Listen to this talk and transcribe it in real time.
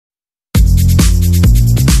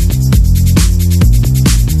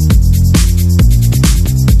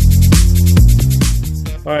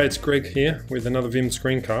Hi, it's Greg here with another Vim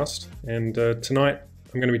screencast, and tonight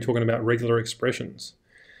I'm going to be talking about regular expressions.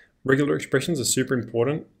 Regular expressions are super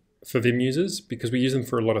important for Vim users because we use them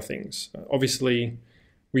for a lot of things. Obviously,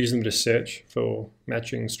 we use them to search for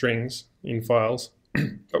matching strings in files,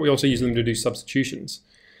 but we also use them to do substitutions.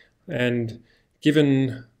 And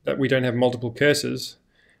given that we don't have multiple cursors,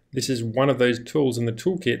 this is one of those tools in the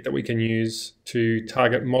toolkit that we can use to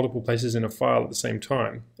target multiple places in a file at the same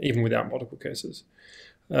time, even without multiple cursors.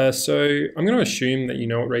 So I'm going to assume that you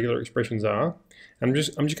know what regular expressions are. I'm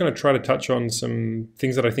just going to try to touch on some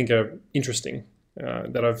things that I think are interesting,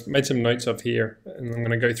 that I've made some notes of here, and I'm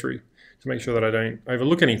going to go through to make sure that I don't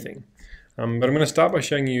overlook anything. But I'm going to start by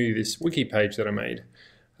showing you this wiki page that I made,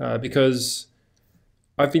 because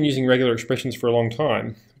I've been using regular expressions for a long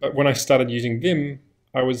time, but when I started using Vim,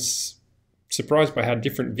 I was surprised by how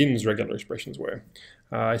different Vim's regular expressions were.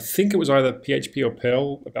 I think it was either PHP or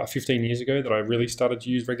Perl about 15 years ago that I really started to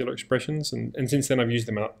use regular expressions, and since then I've used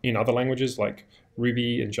them in other languages like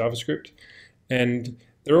Ruby and JavaScript, and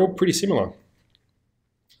they're all pretty similar.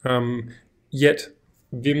 Yet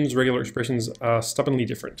Vim's regular expressions are stubbornly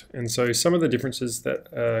different, and so some of the differences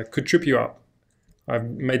that could trip you up, I've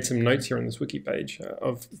made some notes here on this wiki page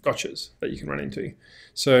of gotchas that you can run into.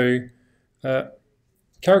 So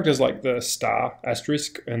characters like the star,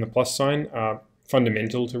 asterisk, and the plus sign are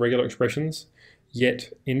fundamental to regular expressions,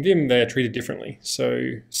 yet in Vim they are treated differently.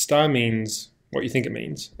 So star means what you think it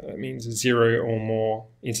means. It means 0 or more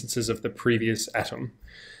instances of the previous atom,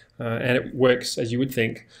 and it works as you would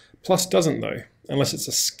think. Plus doesn't though, unless it's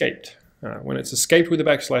escaped. When it's escaped with a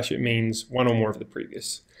backslash, it means 1 or more of the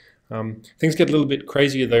previous. Things get a little bit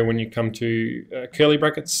crazier though when you come to curly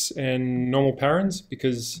brackets and normal parens,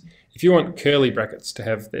 because if you want curly brackets to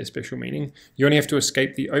have their special meaning, you only have to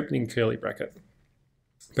escape the opening curly bracket.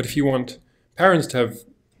 But if you want parens to have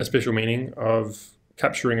a special meaning of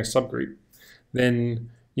capturing a subgroup, then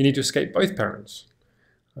you need to escape both parens.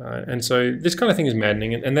 And so this kind of thing is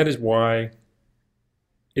maddening, and that is why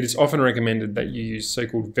it is often recommended that you use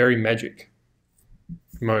so-called very magic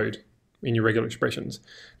mode in your regular expressions.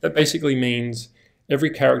 That basically means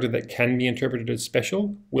every character that can be interpreted as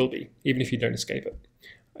special will be, even if you don't escape it.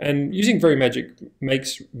 And using very magic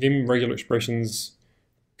makes Vim regular expressions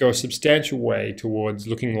go a substantial way towards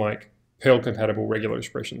looking like Perl-compatible regular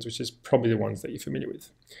expressions, which is probably the ones that you're familiar with.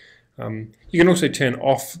 You can also turn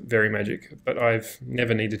off very magic, but I've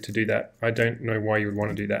never needed to do that. I don't know why you would want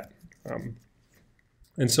to do that.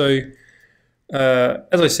 And so,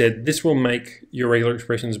 as I said, this will make your regular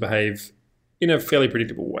expressions behave in a fairly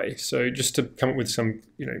predictable way. So just to come up with some,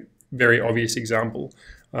 very obvious example,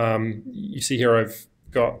 you see here I've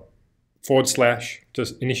got /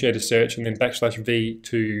 to initiate a search and then \v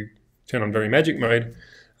to turn on very magic mode.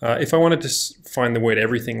 If I wanted to find the word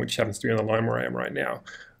everything, which happens to be on the line where I am right now,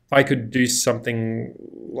 I could do something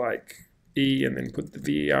like E and then put the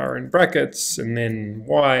VER in brackets and then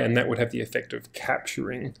Y, and that would have the effect of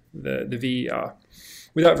capturing the VER.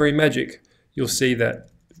 Without very magic, you'll see that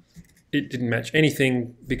it didn't match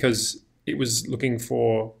anything because it was looking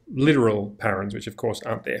for literal parens, which of course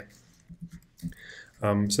aren't there.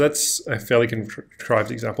 So that's a fairly contrived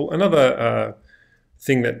example. Another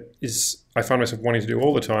thing that I find myself wanting to do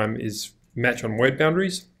all the time is match on word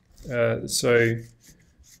boundaries. So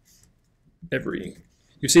every,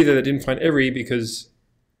 you see that I didn't find every because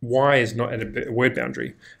Y is not at a word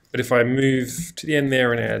boundary. But if I move to the end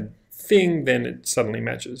there and add thing, then it suddenly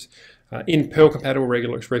matches. In Perl-compatible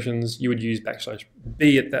regular expressions, you would use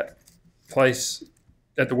 \b at that place,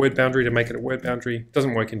 at the word boundary, to make it a word boundary. It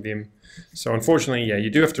doesn't work in Vim. So unfortunately, yeah, you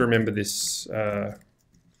do have to remember this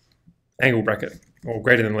angle bracket or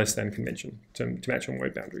greater than less than convention to match on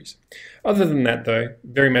word boundaries. Other than that though,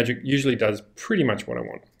 very magic usually does pretty much what I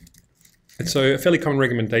want. And so a fairly common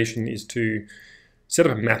recommendation is to set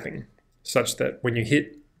up a mapping such that when you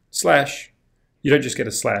hit slash, you don't just get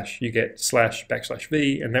a slash, you get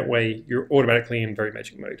 /\v, and that way you're automatically in very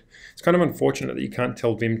magic mode. It's kind of unfortunate that you can't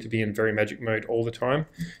tell Vim to be in very magic mode all the time.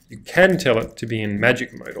 You can tell it to be in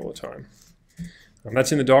magic mode all the time.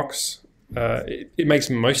 That's in the docs. It makes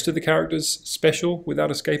most of the characters special without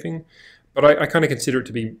escaping, but I kind of consider it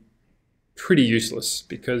to be pretty useless,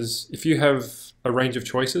 because if you have a range of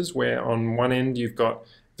choices where on one end you've got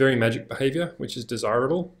very magic behavior, which is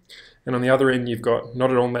desirable, and on the other end you've got not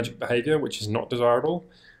at all magic behavior, which is not desirable,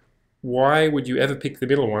 why would you ever pick the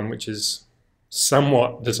middle one, which is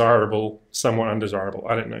somewhat desirable, somewhat undesirable?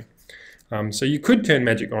 I don't know. So you could turn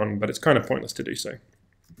magic on, but it's kind of pointless to do so.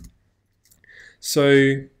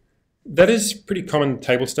 So that is pretty common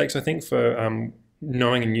table stakes, I think, for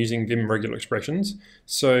knowing and using Vim regular expressions.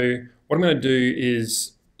 So what I'm going to do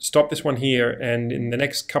is stop this one here, and in the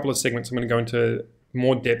next couple of segments I'm going to go into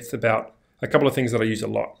more depth about a couple of things that I use a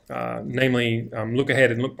lot, namely look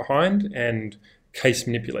ahead and look behind and case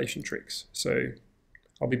manipulation tricks. So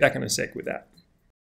I'll be back in a sec with that.